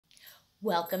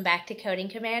Welcome back to Coding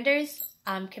Commanders.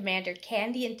 I'm Commander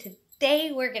Candy, and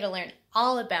today we're going to learn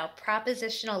all about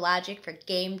propositional logic for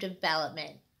game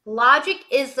development. Logic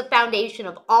is the foundation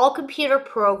of all computer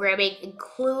programming,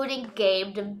 including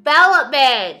game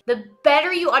development. The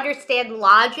better you understand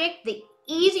logic, the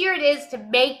easier it is to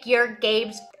make your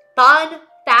games fun,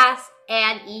 fast,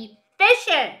 and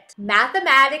efficient.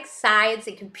 Mathematics, science,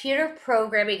 and computer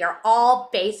programming are all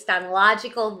based on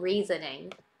logical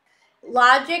reasoning.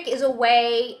 Logic is a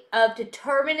way of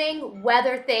determining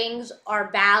whether things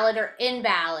are valid or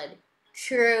invalid,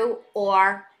 true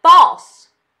or false.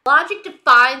 Logic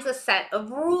defines a set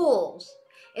of rules.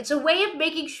 It's a way of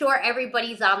making sure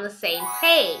everybody's on the same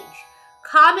page.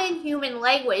 Common human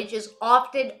language is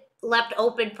often left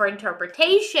open for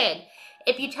interpretation.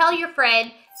 If you tell your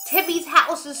friend, Timmy's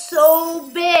house is so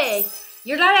big,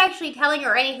 you're not actually telling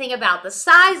her anything about the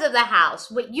size of the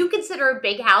house. What you consider a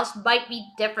big house might be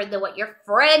different than what your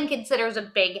friend considers a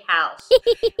big house.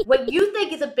 What you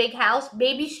think is a big house,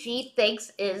 maybe she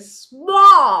thinks is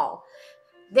small.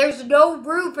 There's no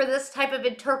room for this type of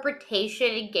interpretation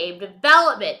in game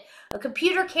development. A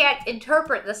computer can't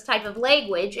interpret this type of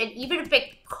language, and even if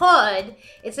it could,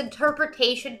 its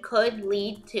interpretation could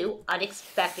lead to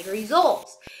unexpected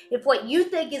results. If what you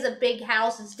think is a big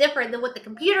house is different than what the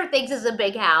computer thinks is a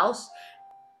big house,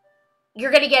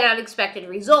 you're going to get unexpected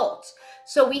results.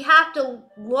 So we have to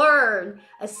learn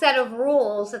a set of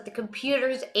rules that the computer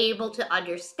is able to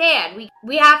understand.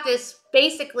 We have to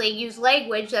basically use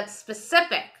language that's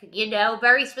specific,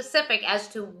 very specific as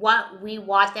to what we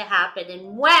want to happen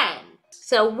and when.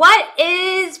 So what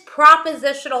is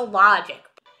propositional logic?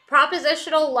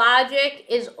 Propositional logic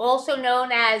is also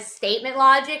known as statement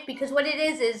logic because what it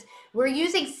is we're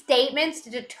using statements to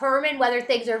determine whether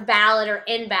things are valid or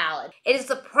invalid. It is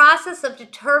the process of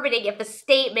determining if a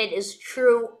statement is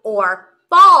true or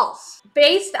false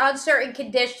based on certain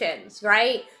conditions,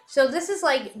 right? So this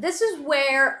is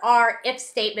where our if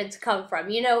statements come from.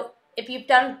 If you've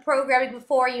done programming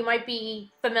before, you might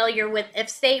be familiar with if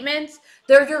statements.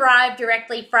 They're derived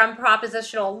directly from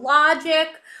propositional logic,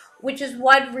 which is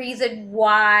one reason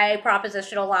why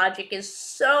propositional logic is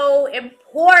so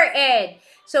important.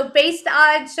 So based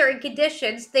on certain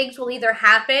conditions, things will either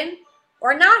happen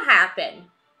or not happen.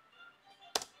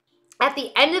 At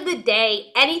the end of the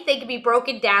day, anything can be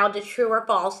broken down to true or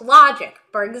false logic.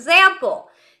 For example,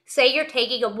 say you're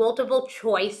taking a multiple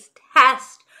choice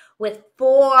test with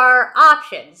 4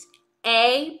 options,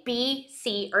 A, B,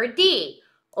 C, or D.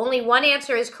 Only one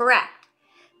answer is correct.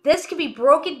 This can be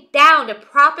broken down to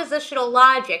propositional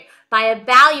logic by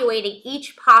evaluating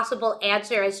each possible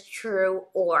answer as true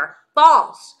or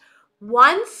false.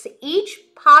 Once each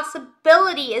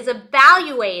possibility is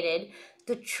evaluated,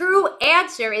 the true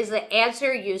answer is the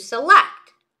answer you select.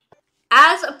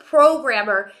 As a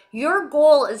programmer, your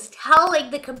goal is telling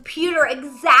the computer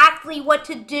exactly what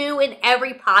to do in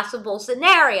every possible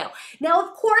scenario. Now,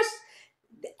 of course,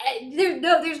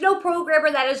 there's no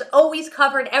programmer that has always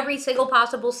covered every single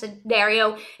possible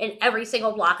scenario in every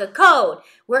single block of code.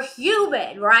 We're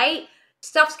human, right?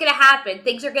 Stuff's going to happen.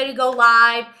 Things are going to go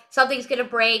live. Something's going to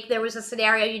break. There was a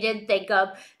scenario you didn't think of.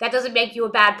 That doesn't make you a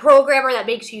bad programmer. That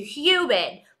makes you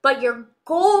human. But your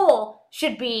goal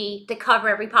should be to cover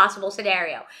every possible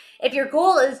scenario. If your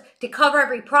goal is to cover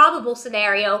every probable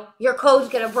scenario, your code's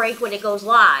going to break when it goes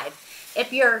live.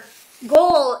 If your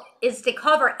goal is to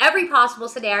cover every possible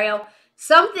scenario,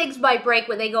 some things might break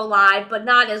when they go live, but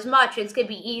not as much. It's going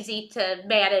to be easy to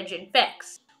manage and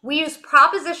fix. We use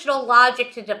propositional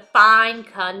logic to define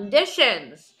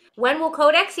conditions. When will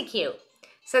code execute?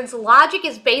 Since logic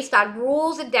is based on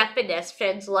rules and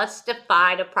definitions, let's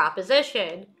define a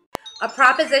proposition. A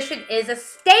proposition is a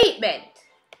statement.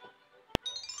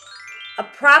 A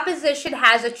proposition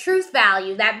has a truth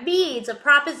value. That means a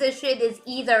proposition is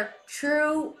either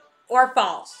true or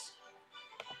false.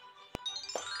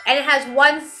 And it has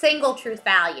one single truth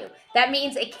value. That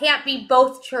means it can't be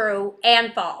both true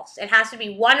and false. It has to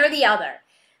be one or the other.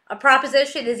 A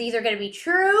proposition is either going to be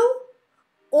true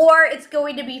or it's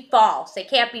going to be false. It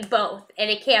can't be both.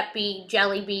 And it can't be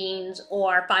jelly beans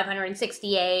or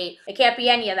 568. It can't be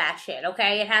any of that shit,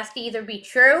 okay? It has to either be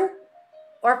true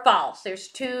or false. There's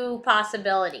 2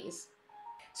 possibilities.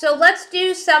 So let's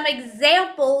do some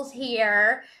examples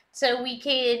here so we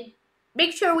can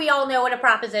make sure we all know what a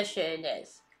proposition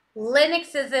is.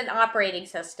 Linux is an operating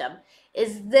system.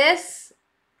 Is this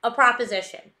a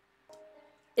proposition?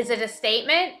 Is it a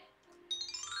statement?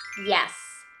 Yes.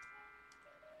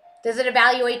 Does it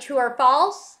evaluate true or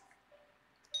false?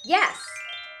 Yes.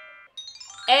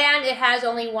 And it has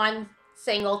only one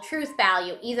single truth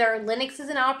value. Either Linux is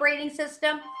an operating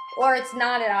system or it's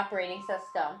not an operating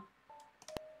system.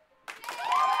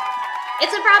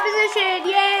 It's a proposition,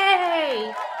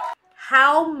 yay!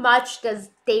 How much does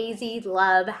Daisy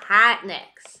love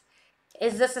Hatnicks?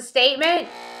 Is this a statement?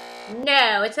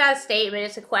 No, it's not a statement,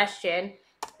 it's a question.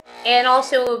 And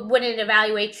also, it wouldn't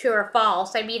evaluate true or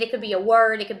false. I mean, it could be a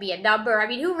word, it could be a number. I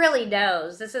mean, who really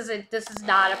knows? This is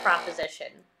not a proposition.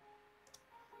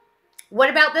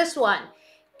 What about this one?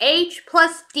 H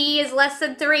plus D is less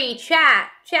than 3. Chat.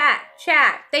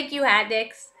 Thank you,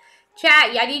 Hadnix.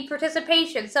 Chat, I need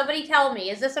participation. Somebody tell me,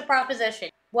 is this a proposition?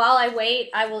 While I wait,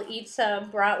 I will eat some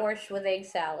bratwurst with egg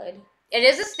salad. It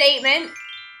is a statement.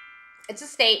 It's a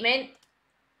statement.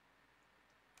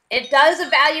 It does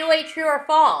evaluate true or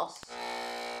false.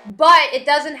 But it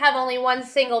doesn't have only one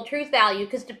single truth value,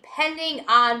 because depending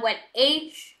on what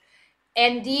H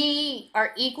and D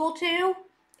are equal to,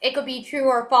 it could be true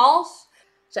or false.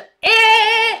 So,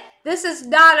 this is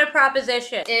not a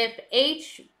proposition. If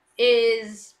H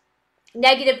is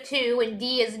 -2 and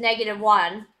D is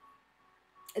 -1,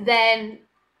 then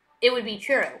it would be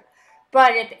true.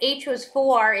 But if H was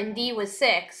 4 and D was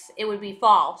 6, it would be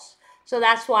false. So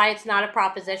that's why it's not a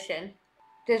proposition.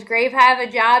 Does Grave have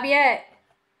a job yet?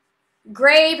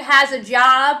 Grave has a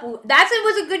job. It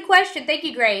was a good question. Thank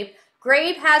you, Grave.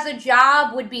 Grave has a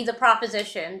job would be the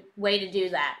proposition way to do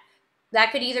that.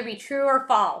 That could either be true or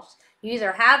false. You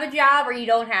either have a job or you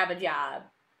don't have a job.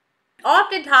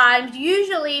 Oftentimes,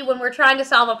 usually when we're trying to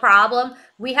solve a problem,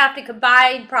 we have to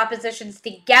combine propositions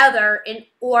together in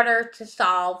order to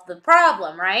solve the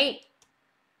problem, right?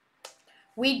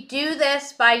 We do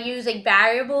this by using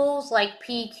variables like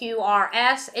P, Q, R,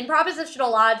 S. In propositional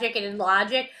logic and in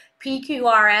logic, P, Q,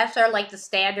 R, S are like the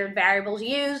standard variables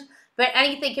used, but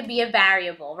anything can be a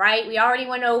variable, right? We already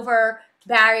went over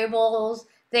variables,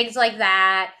 things like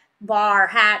that, var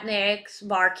Hatnicks,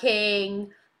 var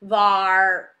king,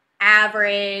 var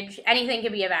average, anything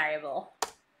can be a variable.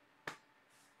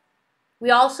 We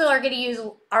also are going to use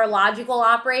our logical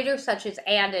operators such as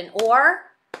and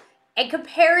or. And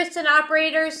comparison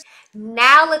operators.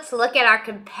 Now let's look at our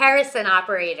comparison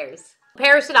operators.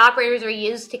 Comparison operators are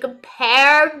used to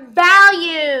compare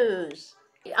values.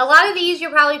 A lot of these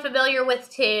you're probably familiar with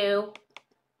too.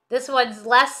 This one's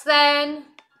less than,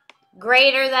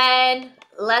 greater than,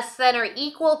 less than or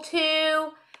equal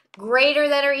to, greater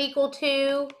than or equal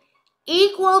to,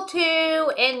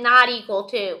 and not equal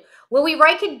to. When we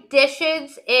write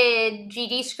conditions in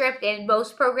GD script and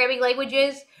most programming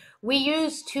languages, we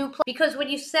use because when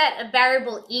you set a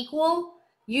variable equal,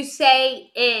 you say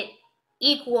it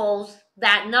equals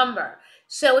that number.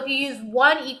 So if you use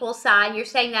one equal sign, you're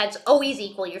saying that it's always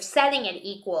equal. You're setting it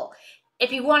equal.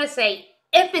 If you want to say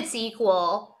if it's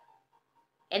equal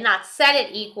and not set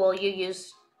it equal, you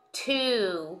use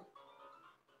two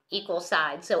equal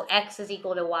signs. So X is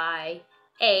equal to Y,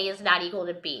 A is not equal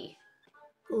to B.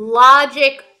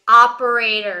 Logic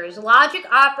operators. Logic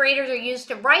operators are used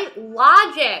to write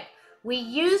logic. We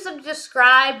use them to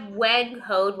describe when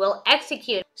code will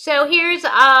execute. So here's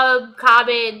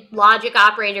common logic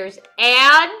operators.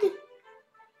 And,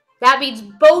 that means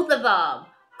both of them.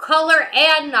 Color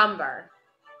and number.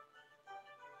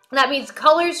 That means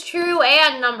color is true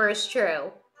and number is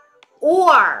true.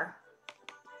 Or,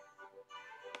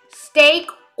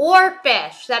 steak or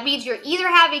fish. That means you're either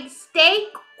having steak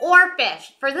or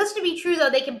fish. For this to be true, though,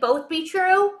 they can both be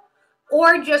true,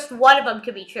 or just one of them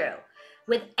could be true.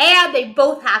 With and, they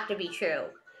both have to be true.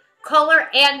 Color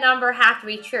and number have to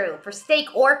be true. For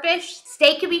steak or fish,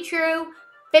 steak could be true,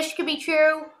 fish could be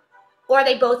true, or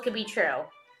they both could be true.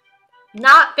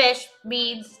 Not fish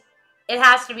means it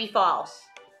has to be false.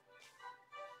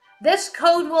 This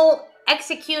code will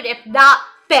execute if not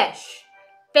fish.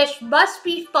 Fish must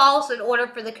be false in order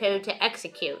for the code to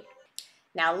execute.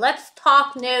 Now let's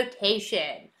talk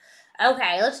notation.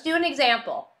 Okay, let's do an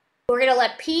example. We're going to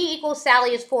let P equal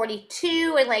Sally is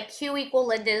 42 and let Q equal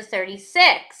Linda is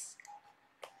 36.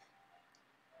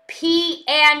 P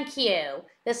and Q.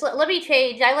 Let me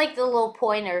change. I like the little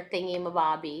pointer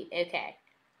thingy-mabobby. Okay.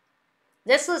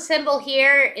 This little symbol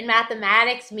here in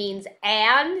mathematics means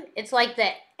and. It's like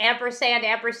the ampersand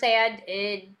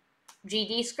in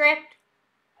GD script.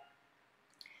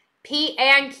 P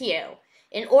and Q.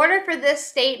 In order for this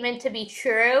statement to be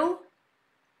true,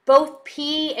 both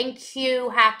P and Q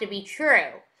have to be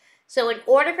true. So in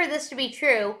order for this to be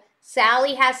true,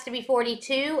 Sally has to be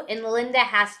 42 and Linda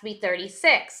has to be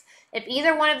 36. If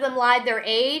either one of them lied their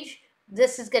age,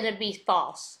 this is going to be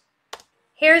false.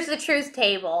 Here's the truth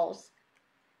tables.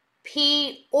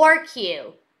 P or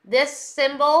Q. This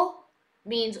symbol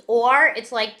means or.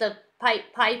 It's like the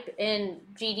pipe in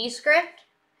GD script.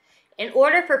 In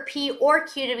order for P or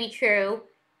Q to be true,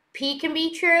 P can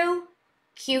be true,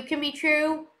 Q can be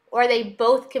true, or they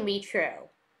both can be true.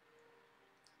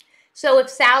 So if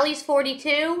Sally's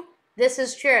 42, this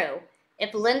is true.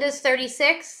 If Linda's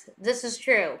 36, this is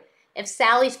true. If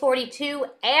Sally's 42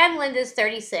 and Linda's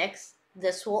 36,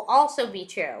 this will also be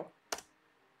true.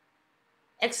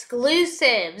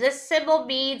 Exclusive. This symbol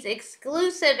means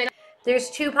exclusive. And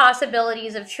there's two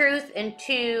possibilities of truth and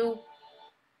two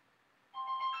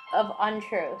of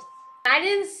untruth. I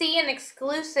didn't see an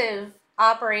exclusive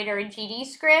operator in GD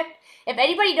script. If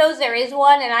anybody knows there is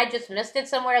one and I just missed it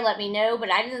somewhere, let me know.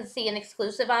 But I didn't see an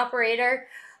exclusive operator.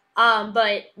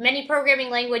 But many programming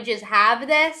languages have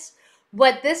this.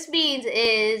 What this means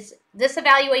is this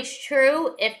evaluates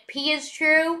true if P is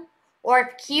true or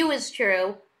if Q is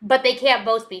true, but they can't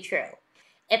both be true.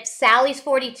 If Sally's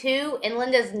 42 and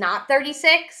Linda's not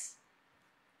 36,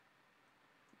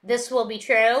 this will be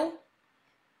true.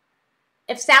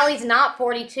 If Sally's not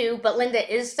 42, but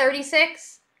Linda is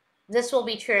 36, this will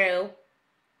be true.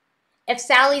 If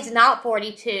Sally's not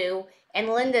 42 and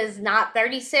Linda's not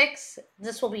 36,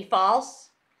 this will be false.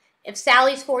 If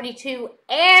Sally's 42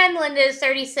 and Linda is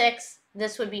 36,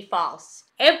 this would be false.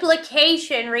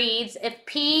 Implication reads, if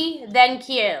P, then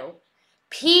Q.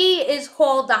 P is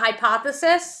called the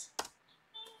hypothesis,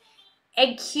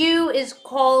 and Q is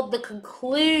called the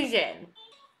conclusion.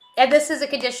 And this is a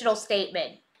conditional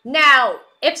statement. Now,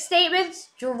 if statements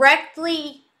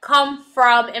directly come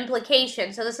from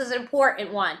implication, so this is an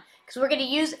important one, because we're going to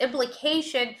use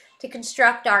implication to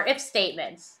construct our if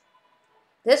statements.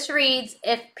 This reads,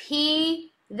 if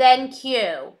P, then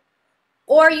Q.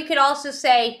 Or you could also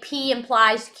say P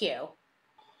implies Q.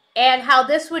 And how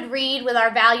this would read with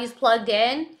our values plugged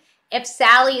in, if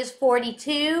Sally is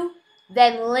 42,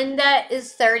 then Linda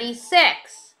is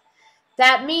 36.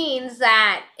 That means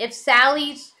that if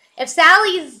Sally's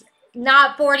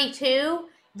not 42,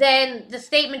 then the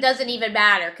statement doesn't even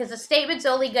matter, because the statement's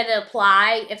only going to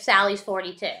apply if Sally's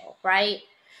 42, right?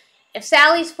 If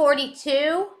Sally's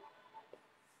 42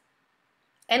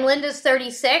 and Linda's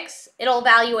 36, it'll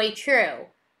evaluate true.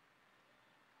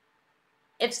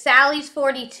 If Sally's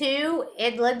 42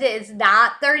 and Linda is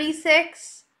not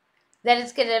 36, then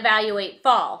it's going to evaluate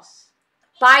false.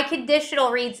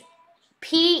 Biconditional reads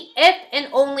P if and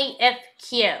only if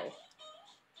Q.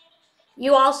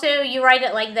 You write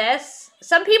it like this.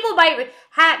 Some people might,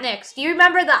 Hatnicks, do you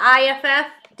remember the IFF?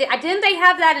 Didn't they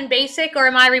have that in BASIC, or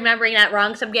am I remembering that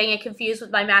wrong? Because I'm getting it confused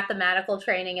with my mathematical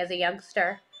training as a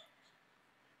youngster.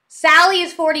 Sally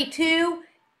is 42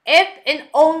 if and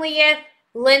only if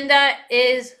Linda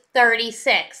is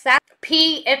 36. That's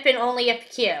P if and only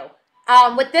if Q.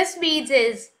 What this means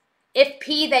is if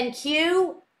P then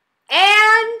Q,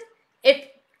 and if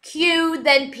Q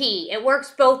then P. It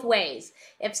works both ways.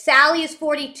 If Sally is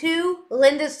 42,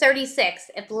 Linda's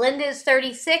 36. If Linda is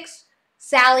 36,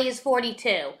 Sally is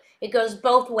 42. It goes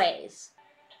both ways.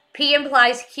 P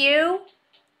implies Q,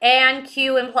 and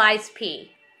Q implies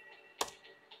P.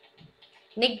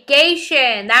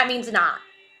 Negation, that means not.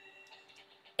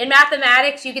 In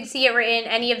mathematics, you can see it written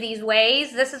any of these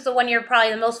ways. This is the one you're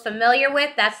probably the most familiar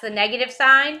with. That's the negative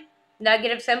sign,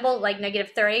 negative symbol, like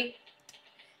 -3.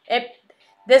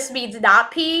 This means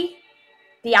not P,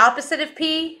 the opposite of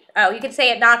P. Oh, you can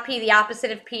say it not P, the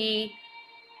opposite of P,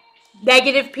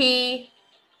 negative P.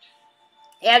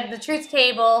 And the truth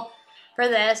table for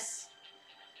this,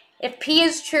 if P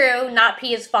is true, not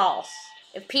P is false.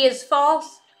 If P is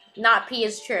false, not P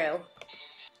is true.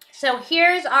 So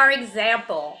here's our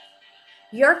example.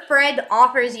 Your friend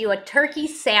offers you a turkey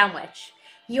sandwich.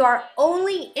 You are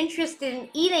only interested in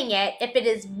eating it if it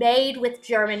is made with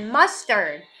German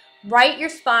mustard. Write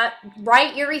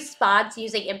your response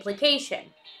using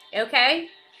implication. Okay?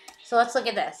 So let's look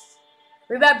at this.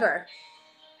 Remember,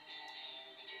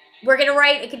 we're going to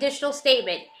write a conditional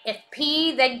statement. If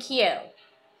P, then Q.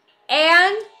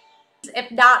 And if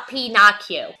not P, not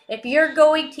Q. If you're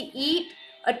going to eat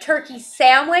a turkey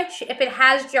sandwich, if it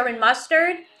has German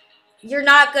mustard, you're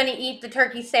not going to eat the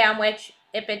turkey sandwich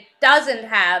if it doesn't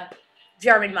have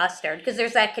German mustard, because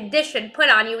there's that condition put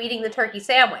on you eating the turkey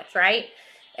sandwich, right?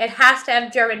 It has to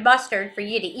have German mustard for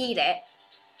you to eat it.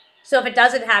 So if it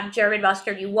doesn't have German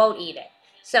mustard, you won't eat it.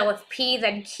 So if P,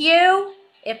 then Q.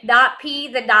 If not P,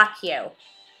 then not Q.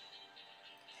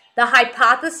 The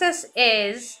hypothesis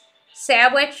is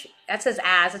sandwich, that says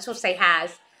as, it's supposed to say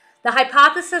has. The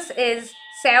hypothesis is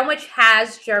sandwich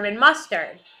has German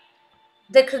mustard.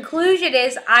 The conclusion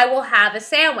is I will have a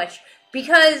sandwich,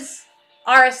 because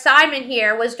our assignment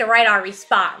here was to write our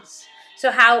response. So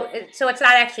it's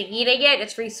not actually eating it,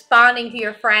 it's responding to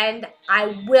your friend,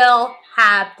 I will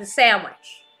have the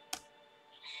sandwich.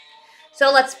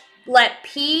 So let's let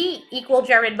P equal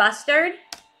German mustard.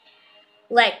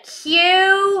 let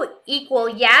Q equal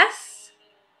yes.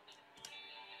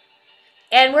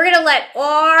 And we're going to let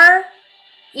R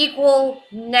equal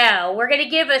no. We're going to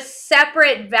give a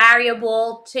separate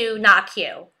variable to not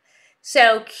Q.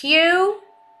 So Q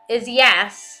is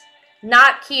yes,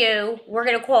 not Q. We're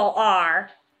going to call R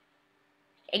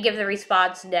and give the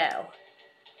response no.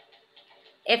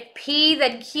 If P,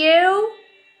 then Q,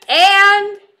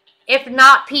 and if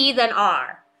not P, then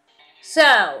R.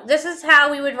 So this is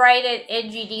how we would write it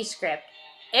in GD script.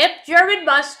 If German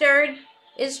mustard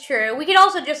is true, we could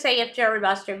also just say if German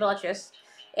mustard, but let's just,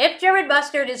 if German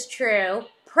mustard is true,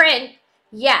 print,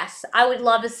 yes, I would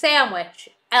love a sandwich.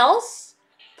 Else,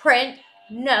 print,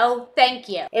 no, thank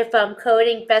you. If I'm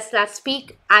coding best not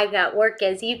speak, I got work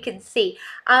as you can see.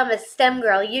 I'm a STEM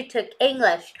girl, you took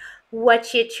English.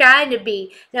 What you trying to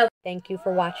be? Now, Thank you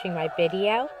for watching my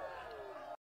video.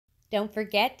 Don't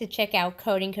forget to check out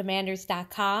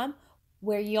codingcommanders.com,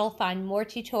 where you'll find more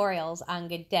tutorials on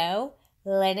Godot,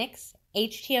 Linux,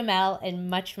 HTML, and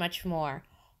much, much more.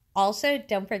 Also,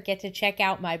 don't forget to check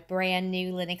out my brand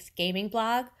new Linux gaming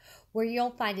blog, where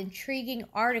you'll find intriguing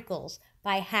articles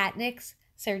by Hatnix,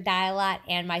 Sir Dialot,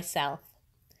 and myself.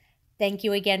 Thank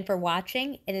you again for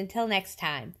watching, and until next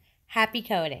time, happy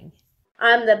coding!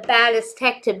 I'm the baddest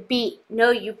tech to beat. Know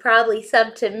you probably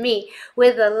sub to me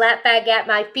with a lap bag at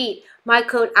my feet. My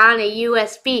code on a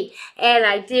USB, and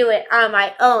I do it on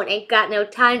my own. Ain't got no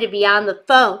time to be on the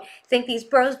phone. Think these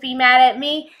bros be mad at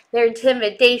me? Their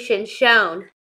intimidation shown.